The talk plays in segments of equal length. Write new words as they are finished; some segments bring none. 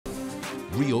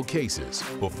Real cases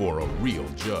before a real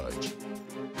judge.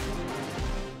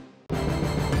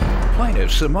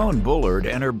 Plaintiff Simone Bullard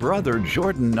and her brother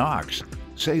Jordan Knox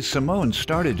say Simone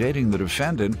started dating the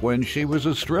defendant when she was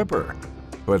a stripper,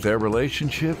 but their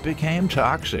relationship became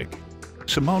toxic.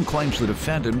 Simone claims the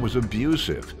defendant was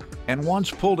abusive and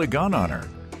once pulled a gun on her,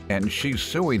 and she's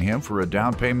suing him for a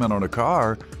down payment on a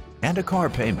car and a car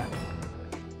payment.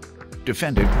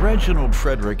 Defendant Reginald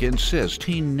Frederick insists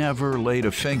he never laid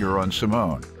a finger on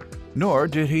Simone, nor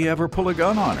did he ever pull a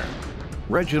gun on her.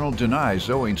 Reginald denies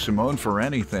owing Simone for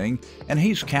anything, and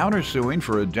he's countersuing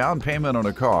for a down payment on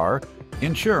a car,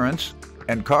 insurance,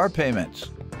 and car payments.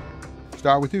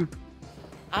 Start with you.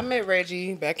 I met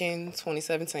Reggie back in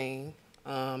 2017.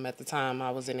 At the time, I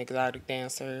was an exotic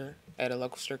dancer at a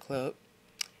local strip club,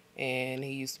 and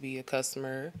he used to be a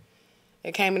customer.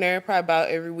 I came in there probably about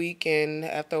every week, and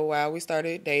after a while, we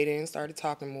started dating, started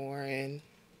talking more, and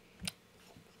it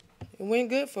went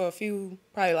good for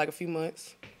probably like a few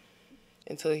months,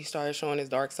 until he started showing his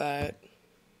dark side.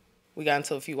 We got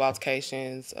into a few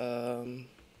altercations.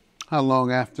 How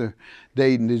long after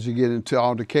dating did you get into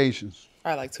altercations?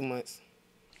 Probably like 2 months.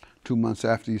 2 months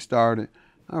after you started.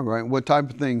 All right. What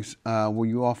type of things were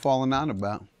you all falling out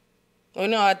about? Well,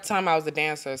 no, at the time I was a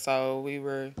dancer, so we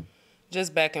were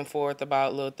just back and forth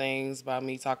about little things, about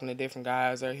me talking to different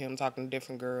guys or him talking to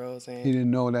different girls. And He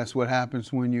didn't know that's what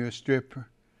happens when you're a stripper?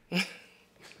 You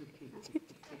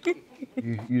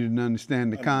didn't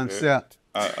understand the concept?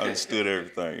 I understood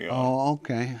everything. Oh,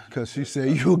 okay. Because she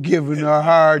said you were giving her a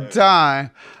hard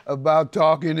time about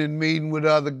talking and meeting with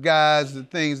other guys, the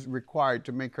things required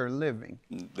to make her living.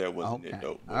 That wasn't it,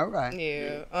 though. All right.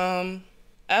 yeah.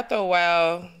 After a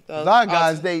while, A lot of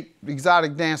guys date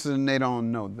exotic dancers and they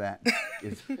don't know that.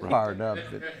 It's part of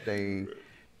it. They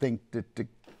think that the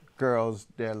girls,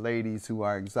 they're ladies who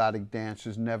are exotic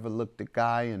dancers, never look the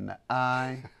guy in the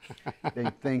eye. They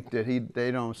think that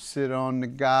they don't sit on the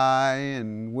guy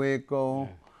and wiggle.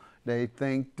 Yeah.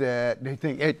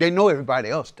 They know everybody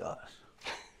else does.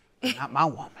 Not my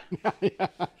woman.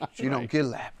 She don't get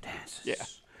lap dances. Yeah.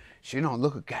 She don't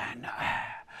look a guy in the eye.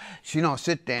 She don't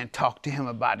sit there and talk to him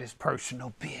about his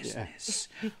personal business.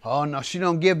 Yeah. Oh no, she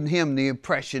don't give him the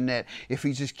impression that if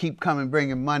he just keep coming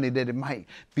bringing money that it might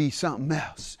be something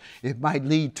else. It might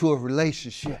lead to a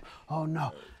relationship. Oh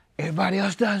no, everybody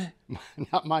else does it?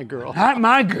 Not my girl. Not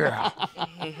my girl.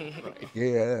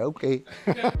 Yeah, okay.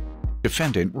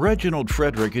 Defendant Reginald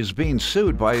Frederick is being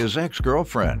sued by his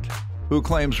ex-girlfriend, who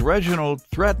claims Reginald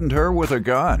threatened her with a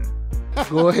gun.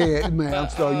 Go ahead, ma'am.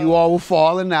 So you all were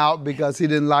falling out because he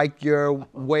didn't like your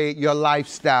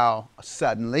lifestyle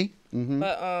suddenly. Mm-hmm.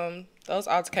 But those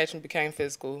altercations became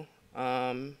physical.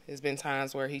 There's been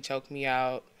times where he choked me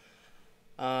out.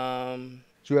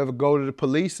 Did you ever go to the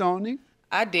police on him?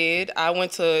 I did.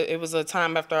 It was a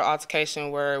time after an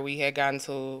altercation where we had gotten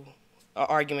to an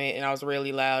argument and I was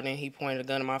really loud and he pointed a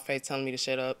gun in my face telling me to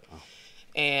shut up. Oh.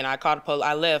 And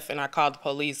I left and I called the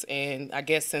police, and I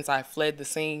guess since I fled the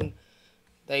scene,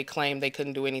 they claimed they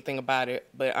couldn't do anything about it.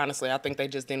 But honestly, I think they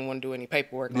just didn't want to do any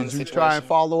paperwork on the situation. Did you try and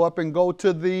follow up and go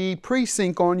to the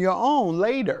precinct on your own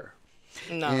later?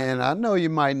 No. And I know you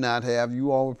might not have.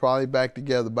 You all were probably back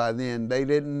together by then. They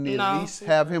didn't at least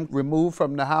have him removed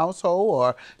from the household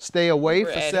or stay away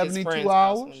for 72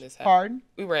 hours? Pardon?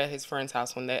 We were at his friend's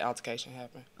house when that altercation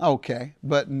happened. Okay.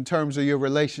 But in terms of your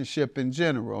relationship in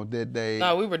general, did they?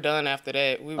 No, we were done after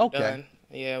that. We were done.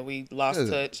 Yeah, we lost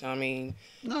touch. I mean,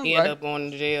 he ended up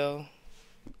going to jail,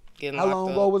 getting locked up. How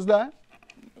long ago was that?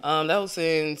 That was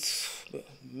in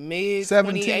mid-2018.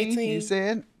 17, you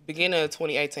said? Beginning of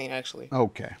 2018, actually.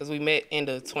 Okay. Because we met end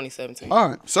of 2017. All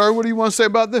right. Sir, what do you want to say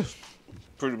about this?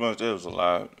 Pretty much that was a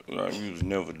lie. Like, we was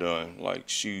never done. Like,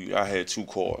 I had 2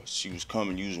 cars. She was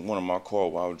coming using one of my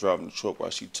cars while I was driving the truck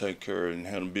while she take care and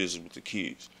handle business with the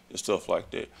kids and stuff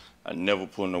like that. I never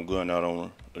put no gun out on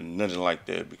her or nothing like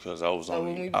that because I was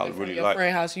really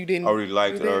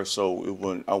liked her,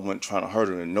 so I wasn't trying to hurt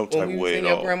her in no type of way at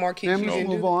all.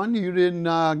 Move on. You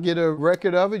didn't get a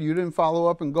record of it. You didn't follow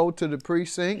up and go to the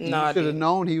precinct. No, you should have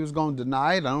known he was going to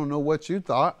deny it. I don't know what you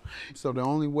thought. So the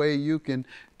only way you can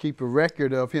keep a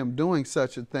record of him doing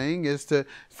such a thing is to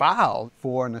file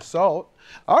for an assault.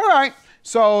 All right.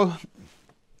 So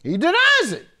he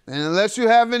denies it, and unless you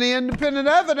have any independent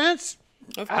evidence.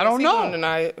 I don't know. He's gonna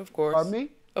deny it, of course. Pardon me?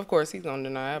 Of course, he's gonna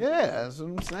deny it. Yeah, that's what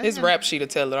I'm saying. His rap sheet'll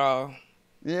tell it all.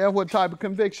 Yeah, what type of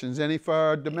convictions? Any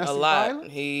for domestic violence?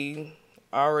 He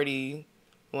already,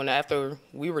 after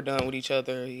we were done with each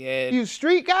other, he had. You a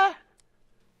street guy?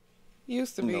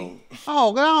 Used to be. No.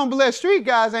 Oh, I don't believe street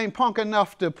guys ain't punk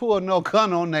enough to pull no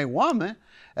gun on their woman.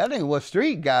 That ain't what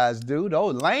street guys do.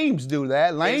 Those lames do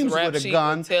that. Lames rap with a sheet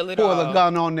gun, will tell it pull a all.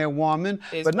 gun on their woman,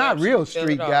 His but not rap real sheet tell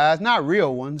street it all. guys, not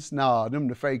real ones. No, them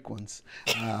the fake ones.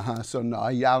 So no,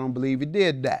 I don't believe he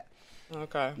did that.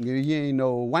 Okay. He ain't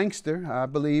no wankster. I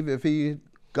believe if he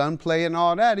gunplay and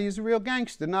all that, he's a real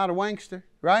gangster, not a wankster,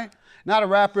 right? Not a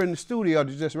rapper in the studio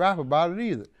to just rap about it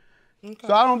either. Okay.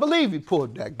 So I don't believe he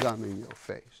pulled that gun in your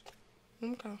face.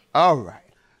 Okay. All right.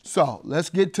 So let's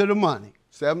get to the money.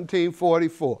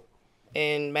 1744.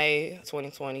 In May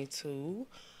 2022,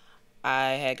 I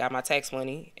had got my tax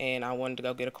money and I wanted to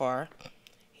go get a car.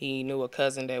 He knew a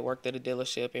cousin that worked at a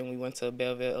dealership and we went to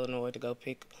Belleville, Illinois to go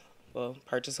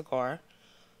purchase a car.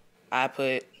 I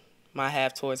put my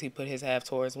half towards, he put his half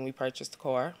towards when we purchased the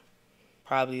car.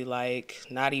 Probably like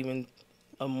not even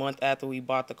a month after we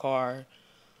bought the car,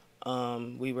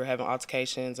 we were having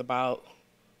altercations about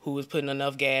who was putting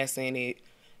enough gas in it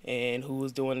and who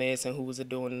was doing this and who was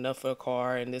doing enough for the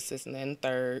car and this and that and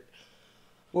third.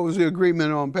 What was the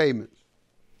agreement on payments?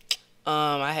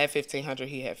 I had $1,500,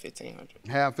 he had $1,500.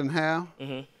 Half and half?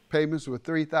 Mm-hmm. Payments were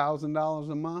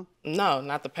 $3,000 a month? No,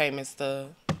 not the payments, the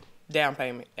down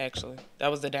payment, actually.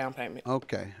 That was the down payment.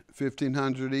 Okay,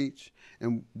 $1,500 each.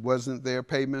 And wasn't there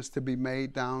payments to be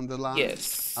made down the line?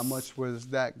 Yes. How much was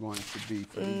that going to be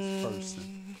for each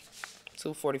person?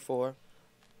 $244.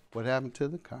 What happened to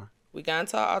the car? We got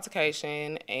into an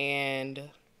altercation and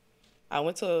I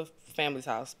went to a family's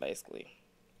house, basically.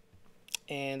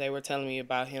 And they were telling me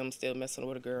about him still messing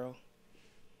with a girl.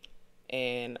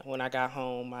 And when I got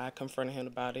home, I confronted him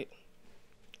about it.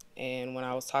 And when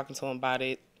I was talking to him about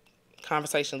it,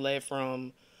 conversation led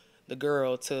from the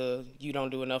girl to, you don't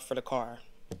do enough for the car.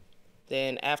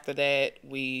 Then after that,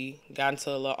 we got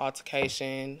into a little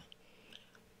altercation.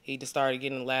 He just started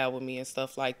getting loud with me and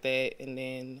stuff like that. And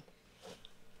then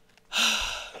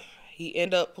he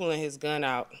ended up pulling his gun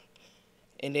out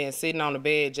and then sitting on the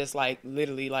bed just like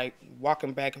literally like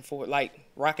walking back and forth, like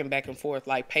rocking back and forth,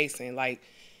 like pacing, like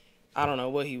I don't know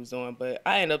what he was doing. But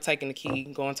I ended up taking the key,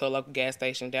 going to a local gas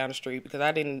station down the street because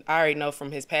I already know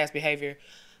from his past behavior,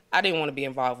 I didn't want to be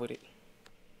involved with it.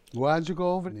 Why'd you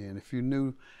go over there if you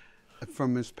knew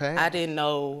from his past? I didn't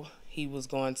know he was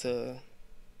going to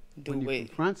do when you it.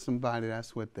 confront somebody,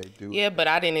 that's what they do. Yeah, but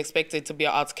I didn't expect it to be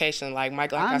an altercation like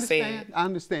Mike, like I said. I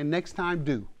understand. Next time,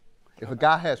 do. If a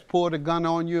guy has pulled a gun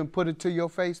on you and put it to your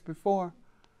face before,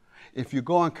 if you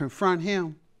go and confront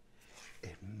him,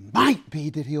 it might be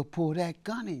that he'll pull that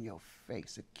gun in your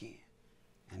face again.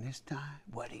 And this time,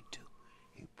 what'd he do?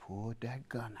 He pulled that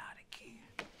gun out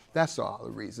again. That's all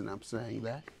the reason I'm saying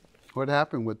that. What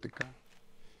happened with the car?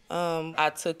 I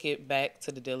took it back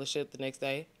to the dealership the next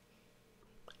day,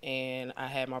 and I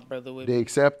had my brother with me. They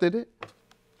accepted it?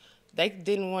 They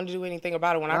didn't want to do anything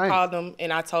about it. When Right. I called them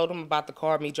and I told them about the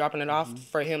car, me dropping it off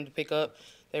for him to pick up,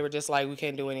 they were just like, we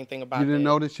can't do anything about it. You didn't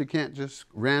know that you can't just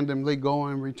randomly go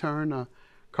and return a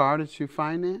car that you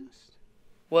financed?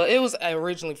 Well, it was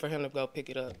originally for him to go pick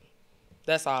it up.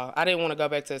 That's all. I didn't want to go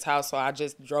back to his house, so I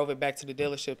just drove it back to the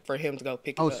dealership for him to go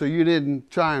pick it up. Oh, so you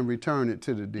didn't try and return it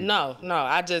to the dealer? No,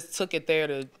 I just took it there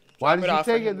to Why drop did it you off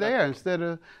for take him it to go- there instead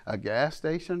of a gas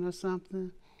station or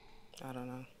something? I don't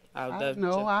know.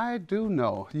 I do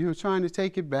know. You were trying to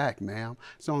take it back, ma'am.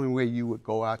 It's the only way you would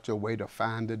go out your way to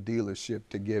find a dealership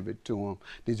to give it to them.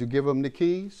 Did you give them the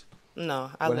keys?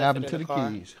 No, I What left happened it to in the the car.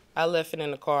 keys? I left it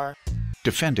in the car.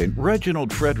 Defendant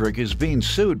Reginald Frederick is being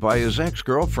sued by his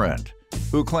ex-girlfriend,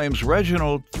 who claims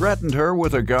Reginald threatened her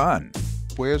with a gun.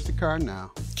 Where's the car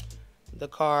now? The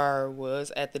car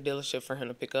was at the dealership for him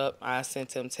to pick up. I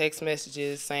sent him text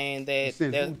messages saying that You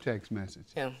sent who text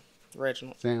message? him,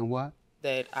 Reginald, Saying what?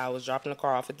 that I was dropping the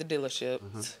car off at the dealership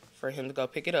for him to go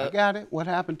pick it I up. got it. What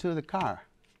happened to the car?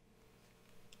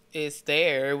 It's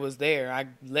there. It was there. I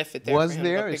left it there. Was for him to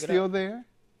there? go pick It's it still up. there?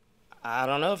 I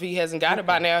don't know if he hasn't got it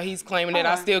by now. He's claiming that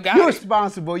I still got You're it.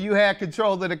 responsible. You had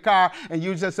control of the car and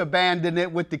you just abandoned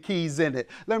it with the keys in it.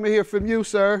 Let me hear from you,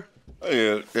 sir.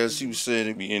 Yeah, as he was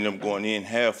saying, we ended up going in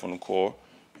half on the car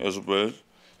as well.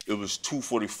 It was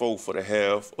 $244 for the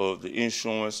half of the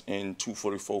insurance and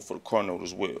 $244 for the car note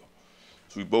as well.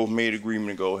 So we both made agreement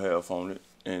to go half on it,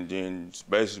 and then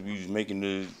basically we was making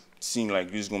it seem like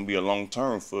this was gonna be a long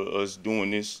term for us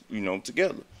doing this,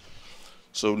 together.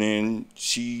 So then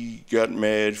she got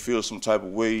mad, feel some type of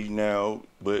way now,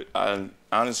 but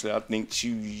honestly I think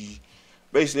she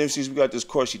basically ever since we got this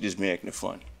car, she just been acting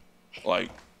funny, like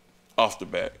off the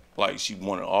bat. Like she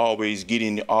wanna always get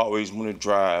in there, always wanna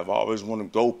drive, always wanna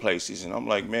go places. And I'm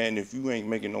like, man, if you ain't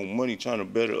making no money trying to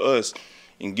better us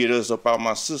and get us up out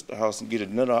my sister's house and get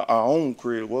our own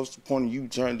crib, what's the point of you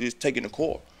taking the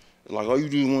car? Like all you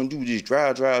do want to do is just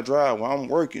drive while I'm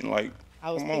working. Like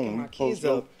I was Come picking on, my you kids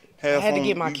supposed to up. I had to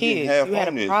get my kids. You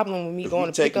had a problem with me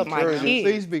going to pick up my kids.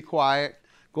 Please be quiet.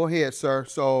 Go ahead, sir.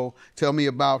 So tell me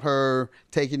about her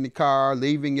taking the car,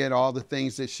 leaving it, all the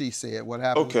things that she said. What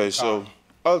happened? Okay, so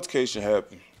altercation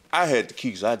happened. I had the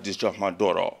keys. I just dropped my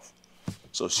daughter off.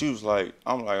 So she was like,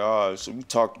 I'm like, all right. So we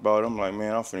talked about it. I'm like,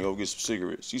 man, I'm finna go get some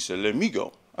cigarettes. She said, let me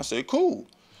go. I said, cool.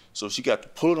 So she got to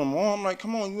pull them on. I'm like,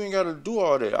 come on, you ain't got to do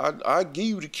all that. I give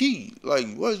you the key.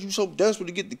 Like, what is you so desperate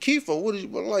to get the key for? What is,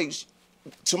 what, like,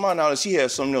 to my knowledge, she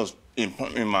had something else in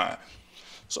mind.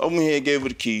 So I went ahead and gave her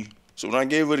the key. So when I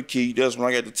gave her the key, that's when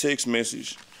I got the text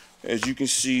message. As you can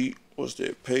see, what's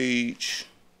that, page,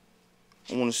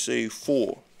 I want to say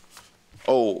 4.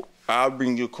 Oh, I'll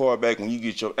bring your car back when you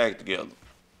get your act together.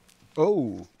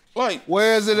 Oh. Like,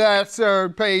 where is it at, sir?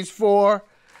 Page 4.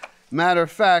 Matter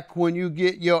of fact, when you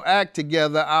get your act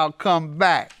together, I'll come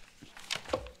back.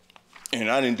 And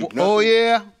I didn't do nothing. Oh,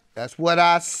 yeah? That's what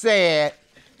I said.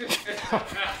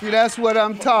 See, that's what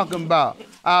I'm talking about.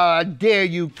 I dare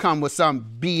you come with some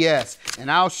BS,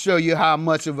 and I'll show you how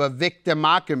much of a victim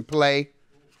I can play.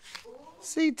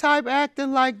 See, type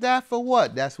acting like that for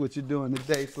what? That's what you're doing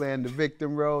today, playing the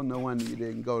victim role. No wonder you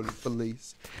didn't go to the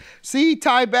police. See,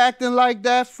 type acting like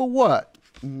that for what?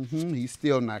 He's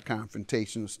still not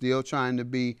confrontational, still trying to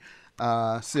be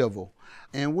civil.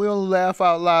 And we'll laugh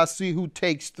out loud, see who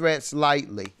takes threats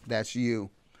lightly. That's you,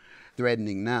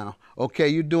 threatening now. Okay,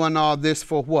 you're doing all this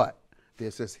for what?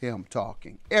 This is him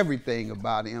talking. Everything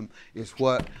about him is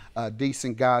what a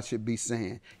decent guy should be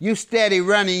saying. You steady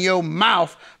running your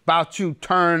mouth about you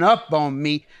turn up on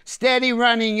me. Steady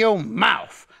running your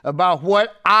mouth about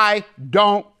what I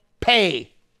don't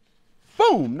pay.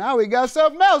 Boom, now we got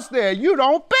something else there. You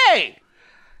don't pay.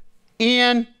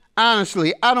 Ian,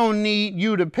 honestly, I don't need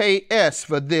you to pay S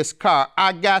for this car.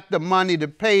 I got the money to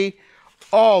pay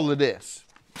all of this.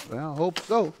 Well, I hope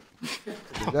so.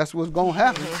 That's what's gonna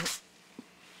happen.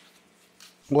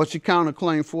 What's your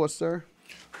counterclaim for, sir?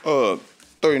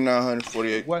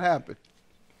 $3,948. What happened?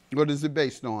 What is it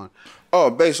based on? Oh,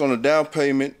 based on the down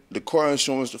payment, the car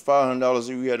insurance, the $500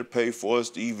 that we had to pay for us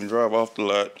to even drive off the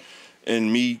lot,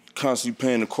 and me constantly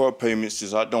paying the car payments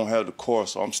since I don't have the car,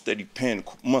 so I'm steady paying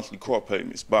monthly car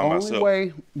payments by myself. The only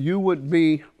way you would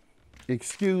be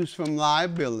excused from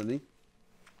liability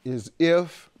is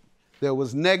if there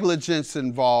was negligence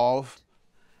involved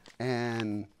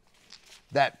and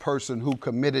that person who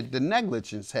committed the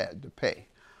negligence had to pay.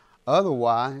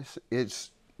 Otherwise, it's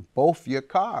both your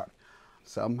car.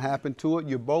 Something happened to it,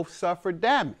 you both suffered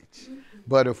damage.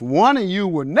 But if one of you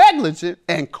were negligent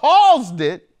and caused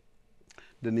it,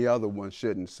 then the other one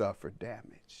shouldn't suffer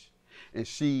damage. And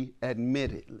she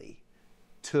admittedly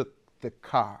took the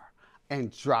car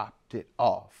and dropped it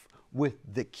off with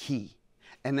the key.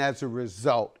 And as a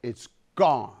result, it's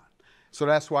gone. So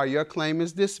that's why your claim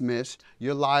is dismissed.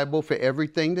 You're liable for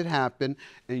everything that happened,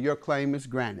 and your claim is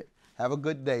granted. Have a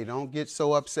good day. Don't get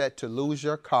so upset to lose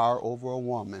your car over a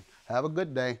woman. Have a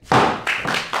good day.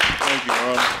 Thank you,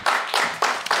 Ron.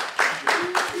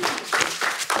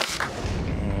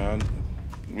 Man,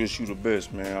 I wish you the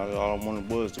best, man. All I wanted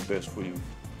was the best for you.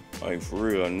 Like, for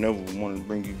real, I never wanted to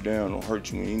bring you down or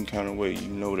hurt you in any kind of way. You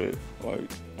know that.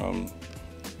 Like, I'm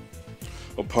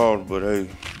appalled, but hey,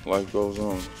 life goes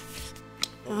on.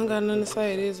 I don't got nothing to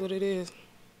say. It is what it is.